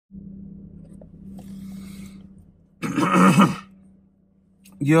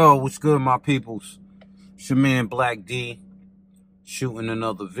Yo, what's good, my peoples? It's your man Black D shooting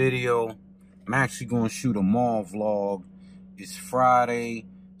another video. I'm actually going to shoot a Malll vlog. It's Friday.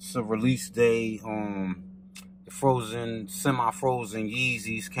 It's a release day. The semi-frozen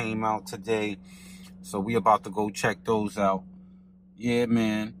Yeezys came out today, so we about to go check those out. Yeah,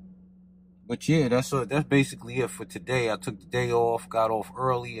 man. But yeah, that's basically it for today. I took the day off, got off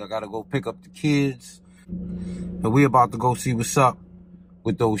early. I gotta go pick up the kids, but we about to go see what's up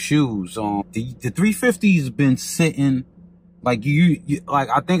with those shoes. The 350's been sitting like like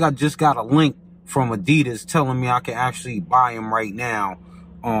I think I just got a link from Adidas telling me I can actually buy them right now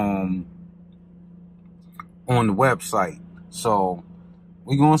on the website. So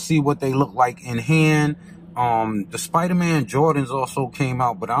we're gonna see what they look like in hand. The Spider-Man Jordans also came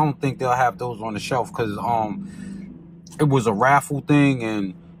out, but I don't think they'll have those on the shelf because it was a raffle thing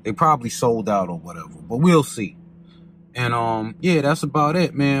and they probably sold out or whatever, but we'll see. And yeah, that's about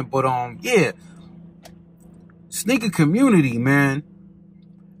it, man. But yeah, sneaker community, man,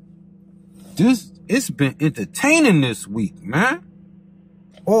 it's been entertaining this week, man.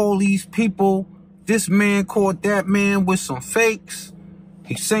 All these people, this man caught that man with some fakes.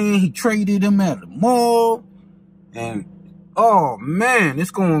 He's saying he traded him at the mall. And, oh, man,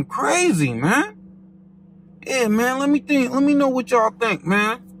 it's going crazy, man. Yeah, man, let me know what y'all think,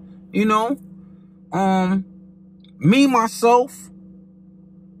 man. You know, me, myself,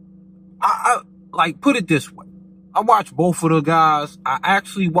 I like, put it this way. I watch both of the guys. I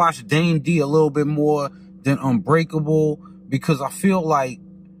actually watch DammnDee a little bit more than Unbreakable because I feel like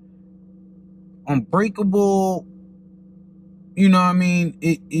Unbreakable, you know what I mean?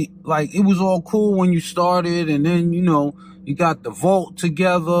 It was all cool when you started, and then, you know, you got the vault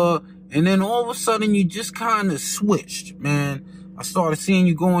together, and then all of a sudden you just kind of switched, man. I started seeing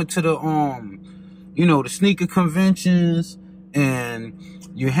you going to the, you know, the sneaker conventions, and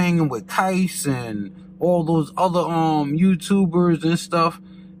you're hanging with Kais and all those other, YouTubers and stuff.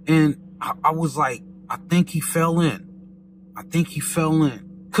 And I was like, I think he fell in.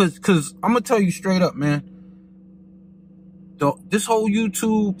 Cause I'm gonna tell you straight up, man. This whole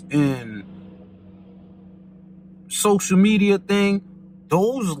YouTube and social media thing,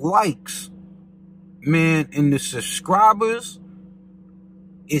 those likes, man, and the subscribers,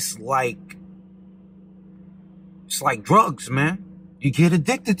 it's like drugs, man. You get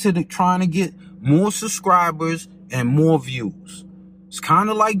addicted to trying to get more subscribers and more views. It's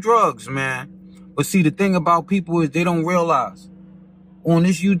kind of like drugs, man. But see, the thing about people is they don't realize on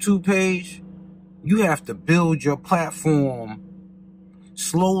this YouTube page, you have to build your platform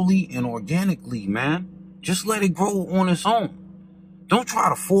slowly and organically, man. Just let it grow on its own. Don't try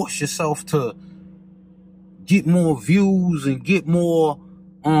to force yourself to get more views and get more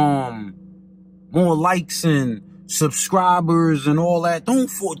likes and subscribers and all that.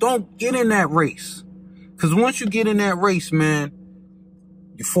 Don't get in that race. Because once you get in that race, man,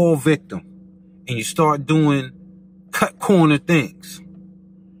 you fall victim and you start doing cut corner things.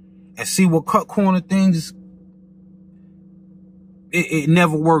 And see what cut corner things, it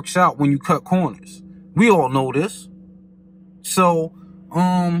never works out when you cut corners. We all know this. So,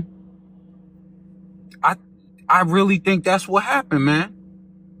 I really think that's what happened, man.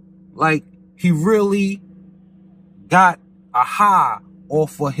 Like, he really got a high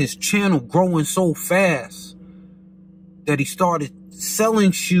off of his channel growing so fast that he started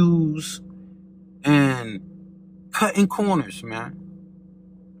selling shoes and cutting corners, man.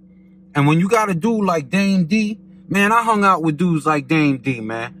 And when you got a dude like DammnDee, man, I hung out with dudes like DammnDee,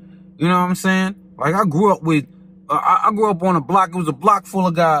 man. You know what I'm saying? Like, I grew up with, I grew up on a block. It was a block full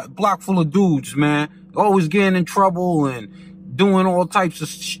of dudes, man. Always getting in trouble and doing all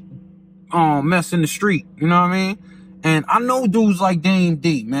types of mess in the street. You know what I mean? And I know dudes like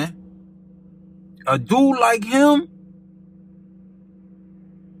DammnDee, man. A dude like him,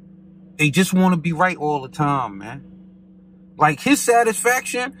 they just want to be right all the time, man. Like, his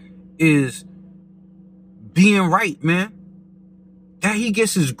satisfaction is being right, man. That he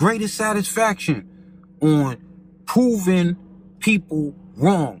gets his greatest satisfaction on proving people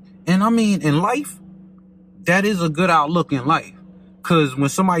wrong. And I mean, in life, that is a good outlook in life. Because when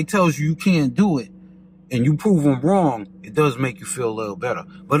somebody tells you you can't do it and you prove them wrong, it does make you feel a little better.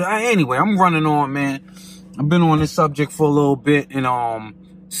 But anyway, I'm running on, man. I've been on this subject for a little bit and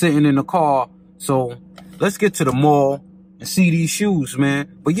sitting in the car. So let's get to the mall and see these shoes,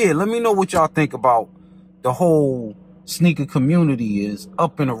 man. But yeah, let me know what y'all think about the whole sneaker community is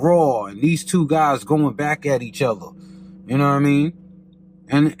up in a roar and these two guys going back at each other. You know what I mean?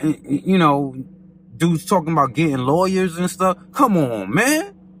 And you know, dudes talking about getting lawyers and stuff. Come on,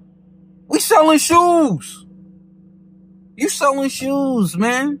 man. We selling shoes. You selling shoes,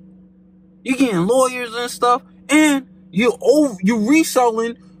 man. You getting lawyers and stuff, and you're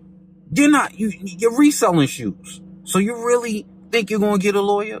reselling. You're reselling shoes. So you really think you're gonna get a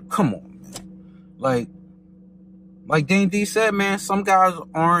lawyer? Come on, man. Like DammnDee said, man, some guys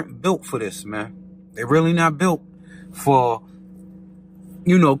aren't built for this, man. They're really not built for,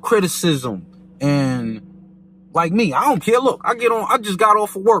 criticism. And like me, I don't care. Look, I just got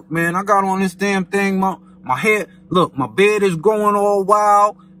off of work, man. I got on this damn thing. My head, look, my bed is going all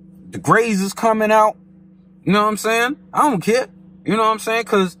wild. The grays is coming out. You know what I'm saying? I don't care. You know what I'm saying?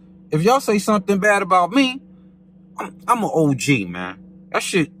 Because if y'all say something bad about me, I'm an OG, man. That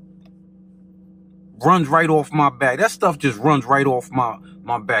shit runs right off my back. That stuff just runs right off my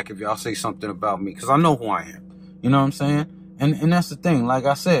back if y'all say something about me. Because I know who I am. You know what I'm saying? And that's the thing. Like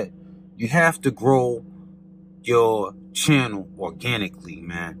I said, you have to grow your channel organically,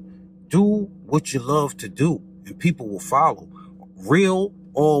 man. Do what you love to do, and people will follow. Real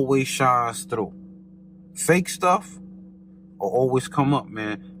always shines through. Fake stuff will always come up,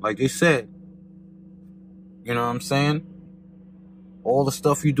 man. Like they said, you know what I'm saying? All the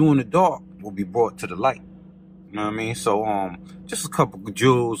stuff you do in the dark will be brought to the light. You know what I mean? So, just a couple of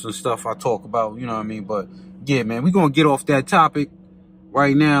jewels and stuff I talk about, you know what I mean? But, yeah, man, we're going to get off that topic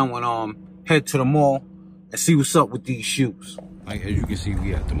right now and, head to the mall and see what's up with these shoes. Like, as you can see,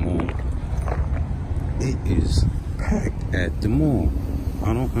 we at the mall. It is packed at the mall.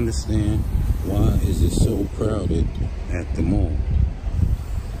 I don't understand why is it so crowded at the mall.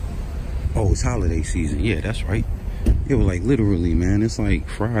 Oh, it's holiday season. Yeah, that's right. It was like literally, man, it's like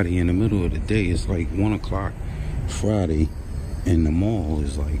Friday in the middle of the day. It's like 1 o'clock Friday and the mall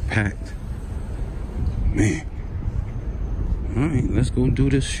is like packed. Man. All right, let's go do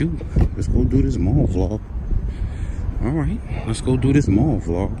this shoot. Let's go do this mall vlog. All right, let's go do this mall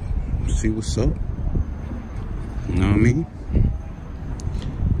vlog. See what's up. You know what I mean?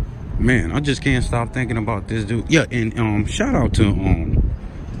 Man, I just can't stop thinking about this dude. Yeah, and shout out to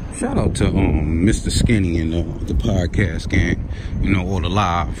Mr. Skinny and the podcast gang, or the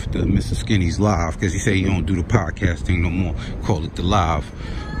live, the Mr. Skinny's live, because he said he don't do the podcast thing no more. Call it the live.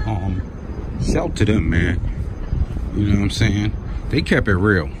 Shout to them, man. You know what I'm saying? They kept it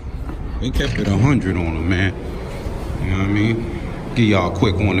real. They kept it 100 on them, man. You know what I mean? Give y'all a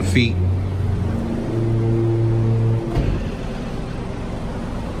quick on the feet.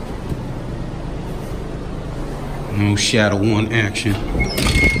 No Shadow 1 action.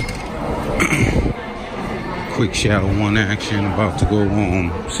 Quick Shadow 1 action. About to go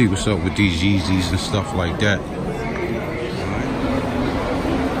see what's up with these Yeezys and stuff like that.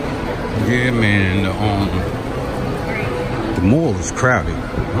 Yeah, man. The mall is crowded.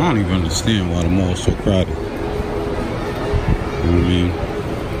 I don't even understand why the mall is so crowded. You know what I mean?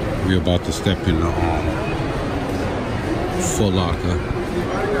 We're about to step in the Foot Locker,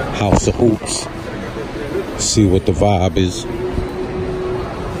 House of Hoops. See what the vibe is.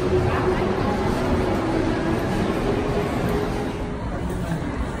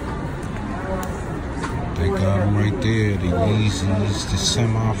 They got them right there, the Yeezys, the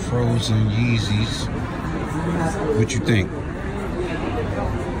semi-frozen Yeezys. What you think?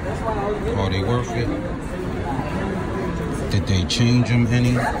 Are they worth it? Did they change them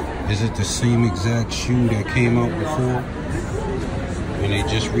any? Is it the same exact shoe that came out before? And they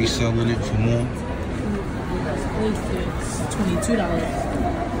just reselling it for more? $22.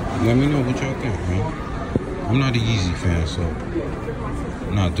 Let me know what y'all think, man. I'm not a Yeezy fan, so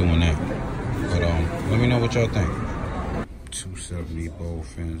I'm not doing that. But let me know what y'all think. 270 bow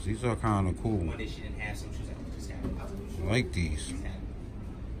fins. These are kind of cool. I like these.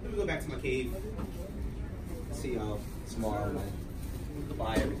 Let me go back to my cave. See how tomorrow I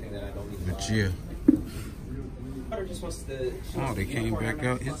buy everything that I don't need to buy. But yeah. Oh, they came back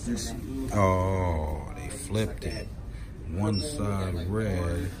out. Is this? Oh, they flipped it. One side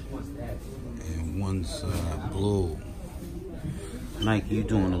red and one side blue. Nike, you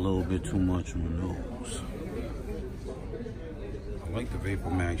doing a little bit too much on those. I like the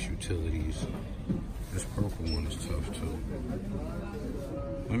Vapor Max utilities. This purple one is tough too.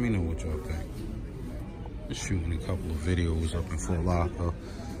 Let me know what y'all think. Just shooting a couple of videos up in Foot Locker.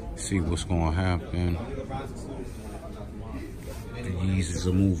 See what's gonna happen. The Yeezys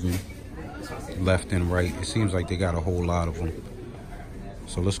are moving left and right. It seems like they got a whole lot of them.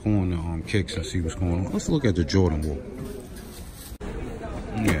 So let's go on the kicks and see what's going on. Let's look at the Jordan Wool.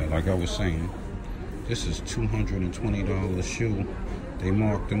 Yeah, like I was saying, this is $220 shoe. They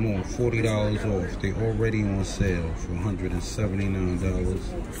marked them all $40 off. They already on sale for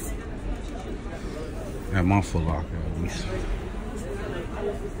 $179 at my Foot Locker, at least.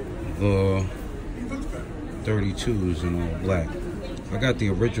 32s in all black. I got the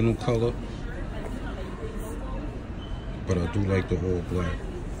original color, but I do like the all black.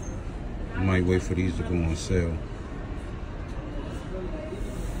 I might wait for these to go on sale.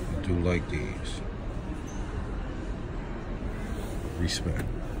 I do like these. Respect.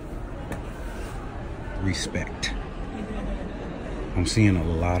 Respect. I'm seeing a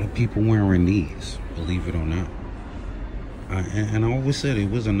lot of people wearing these, believe it or not. And I always said it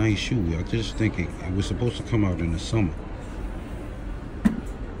was a nice shoe. I just think it was supposed to come out in the summer.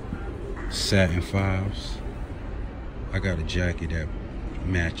 Satin 5s. I got a jacket that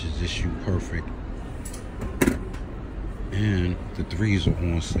matches this shoe perfect. And the 3s are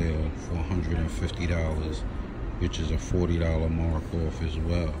on sale for $150, which is a $40 mark off as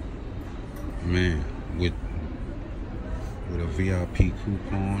well. Man, with a VIP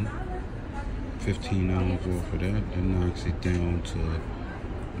coupon, $15 off of that knocks it down to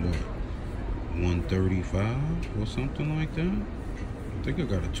what, $135 or something like that. I think I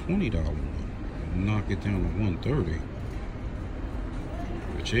got a $20 one. Knock it down to $130.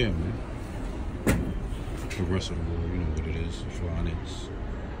 But yeah, man. The rest of the world, you know what it is. Flyknits,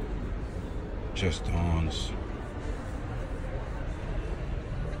 Just Dons,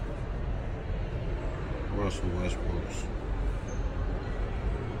 Russell Westbrooks.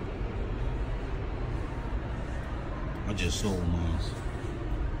 I just sold mine.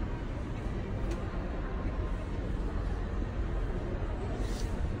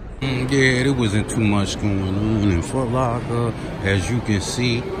 Yeah, there wasn't too much going on in Foot Locker. As you can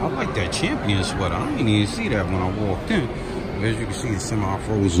see, I like that Champion sweater. I didn't even see that when I walked in. As you can see, the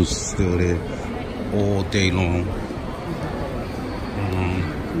semi-frozen still there all day long.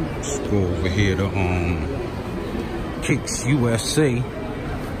 Let's go over here to Kicks USA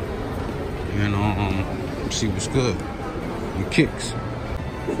and see what's good. The Kicks.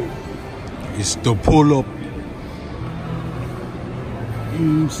 It's the pull-up. You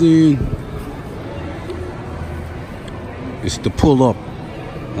know what I'm saying? It's the pull-up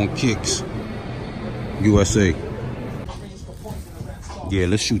on Kicks USA. Yeah,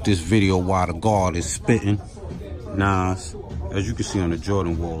 let's shoot this video while the guard is spitting. Nas. As you can see on the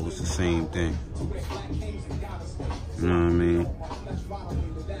Jordan wall, it's the same thing. You know what I mean?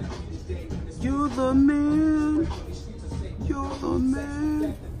 You're the man. You're the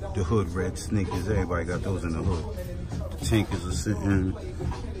man. The hood red sneakers. Everybody got those in the hood. The tankers are sitting.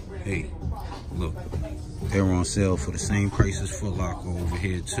 Hey, look. They're on sale for the same price as Foot Locker over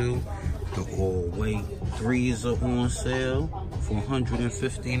here too. The all-weight 3s are on sale for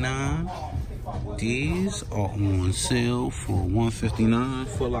 $159. These are on sale for $159.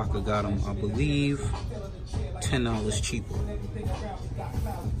 Foot Locker got them, I believe, $10 cheaper.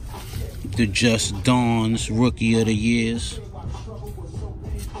 The Just Dons Rookie of the Years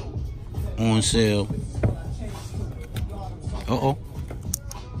on sale. Uh-oh.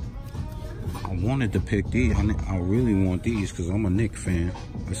 I wanted to pick these. I really want these because I'm a Knicks fan.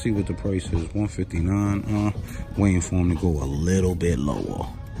 Let's see what the price is. $159. Waiting for them to go a little bit lower.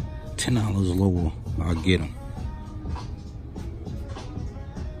 $10 lower, I'll get them.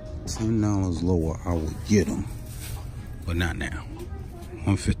 $10 lower, I will get them. But not now.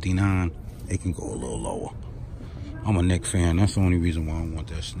 $159, it can go a little lower. I'm a Knicks fan. That's the only reason why I want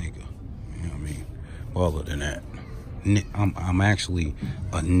that sneaker. You know what I mean? Well, other than that, I'm actually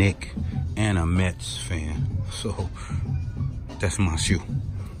a Knicks and a Mets fan. So, that's my shoe.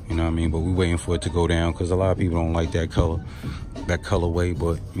 You know what I mean? But we're waiting for it to go down because a lot of people don't like that color, that colorway.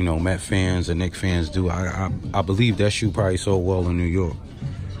 But, you know, Met fans and Knicks fans do. I believe that shoe probably sold well in New York.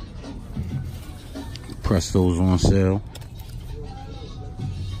 Presto's on sale.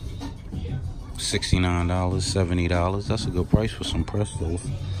 $69, $70. That's a good price for some Prestos.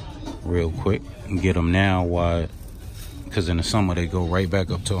 Real quick. And get them now. Why? Because in the summer they go right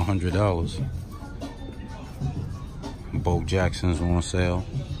back up to $100. Bo Jackson's on sale.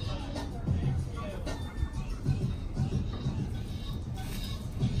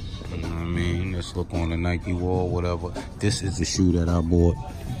 You know what I mean? Let's look on the Nike wall, whatever. This is the shoe that I bought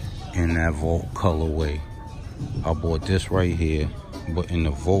in that Vault colorway. I bought this right here, but in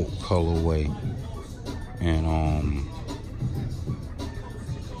the Vault colorway. And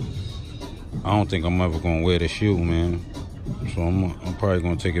I don't think I'm ever gonna wear the shoe, man. So I'm probably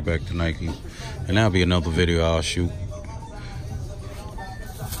gonna take it back to Nike, and that'll be another video I'll shoot.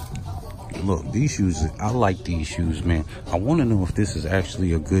 Look, these shoes, I like these shoes, man. I want to know if this is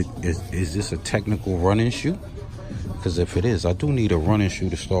actually a good, is this a technical running shoe? Because if it is, I do need a running shoe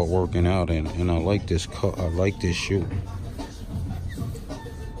to start working out in, and I like this shoe.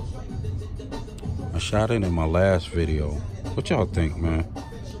 I shot it in my last video. What y'all think, man?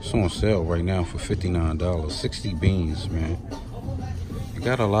 It's on sale right now for $59. 60 beans, man. You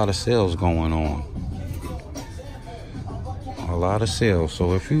got a lot of sales going on. A lot of sales.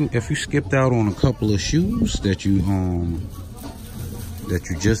 So if you skipped out on a couple of shoes that you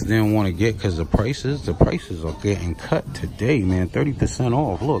just didn't want to get because the prices are getting cut today, man. 30%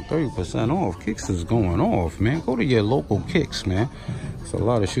 off. Look, 30% off. Kicks is going off, man. Go to your local Kicks, man. It's a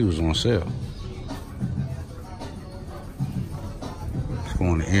lot of shoes on sale. Let's go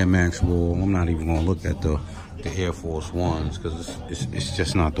on the Air Max wall. I'm not even gonna look at the Air Force Ones because it's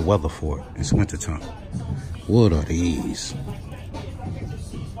just not the weather for it. It's wintertime. What are these?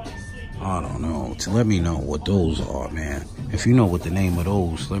 I don't know. Let me know what those are, man. If you know what the name of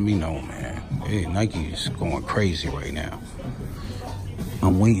those, let me know, man. Hey, Nike's going crazy right now.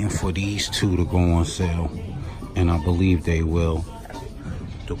 I'm waiting for these two to go on sale, and I believe they will.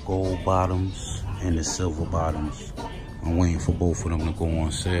 The gold bottoms and the silver bottoms. I'm waiting for both of them to go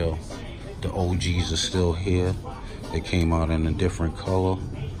on sale. The OGs are still here. They came out in a different color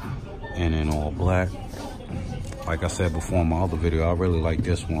and in all black. Like I said before in my other video, I really like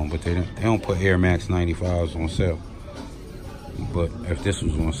this one, but they don't put Air Max 95s on sale. But if this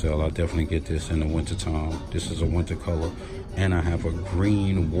was on sale, I'll definitely get this in the winter time. This is a winter color, and I have a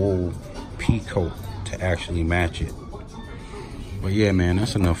green wool pea coat to actually match it. But yeah, man,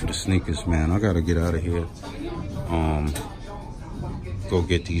 that's enough of the sneakers, man. I gotta get out of here. Go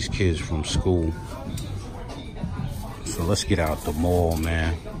get these kids from school. So let's get out the mall,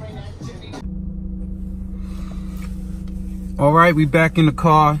 man. All right, we back in the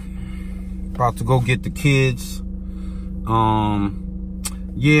car. About to go get the kids.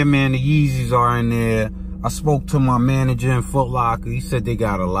 Yeah, man, the Yeezys are in there. I spoke to my manager in Foot Locker. He said they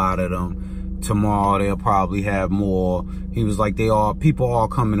got a lot of them. Tomorrow they'll probably have more. He was like, people are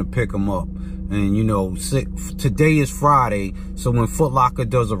coming to pick them up. And you know, today is Friday, so when Foot Locker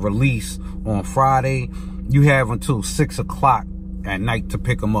does a release on Friday, you have until 6 o'clock at night to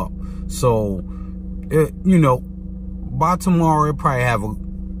pick them up. So, you know, by tomorrow, it'll probably have a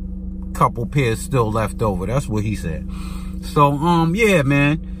couple pairs still left over. That's what he said. So, yeah,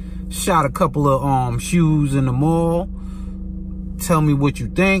 man. Shot a couple of shoes in the mall. Tell me what you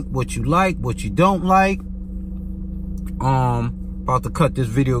think, what you like, what you don't like. About to cut this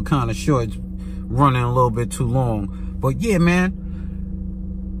video kind of short. It's running a little bit too long. But yeah, man.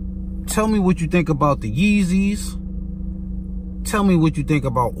 Tell me what you think about the Yeezys. Tell me what you think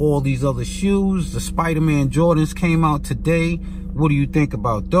about all these other shoes. The Spider-Man Jordans came out today. What do you think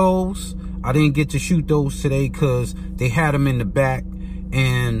about those? I didn't get to shoot those today because they had them in the back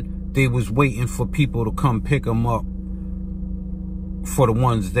and they was waiting for people to come pick them up for the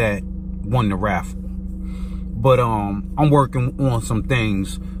ones that won the raffle. But I'm working on some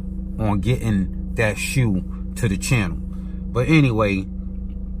things on getting that shoe to the channel. But anyway,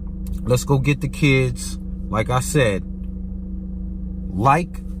 let's go get the kids. Like I said,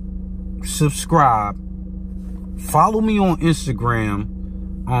 like, subscribe, follow me on Instagram,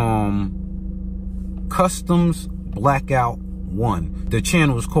 Customs Blackout 1. The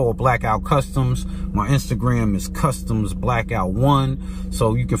channel is called Blackout Customs. My Instagram is Customs Blackout 1.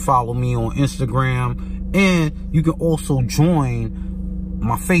 So you can follow me on Instagram, and you can also join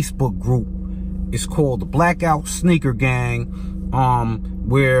my Facebook group. It's called the Blackout Sneaker Gang,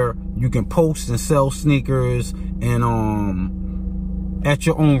 where you can post and sell sneakers and at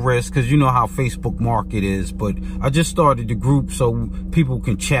your own risk, because you know how Facebook market is. But I just started the group so people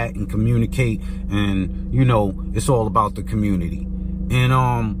can chat and communicate, and you know, it's all about the community. And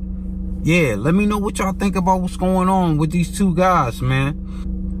yeah, let me know what y'all think about what's going on with these two guys, man.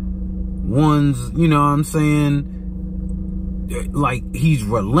 One's, you know what I'm saying, like, he's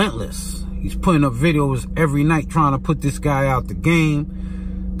relentless. He's putting up videos every night trying to put this guy out the game.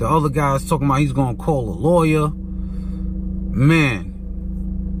 The other guy's talking about he's gonna call a lawyer. Man.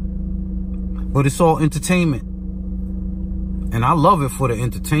 But it's all entertainment. And I love it for the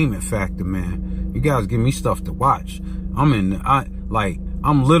entertainment factor, man. You guys give me stuff to watch.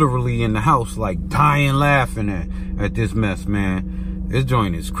 I'm literally in the house, like, dying laughing at this mess, man. This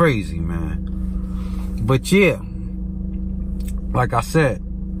joint is crazy, man. But yeah, like I said,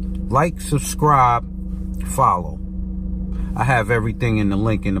 like, subscribe, follow. I have everything in the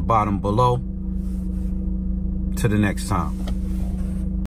link in the bottom below. Till the next time.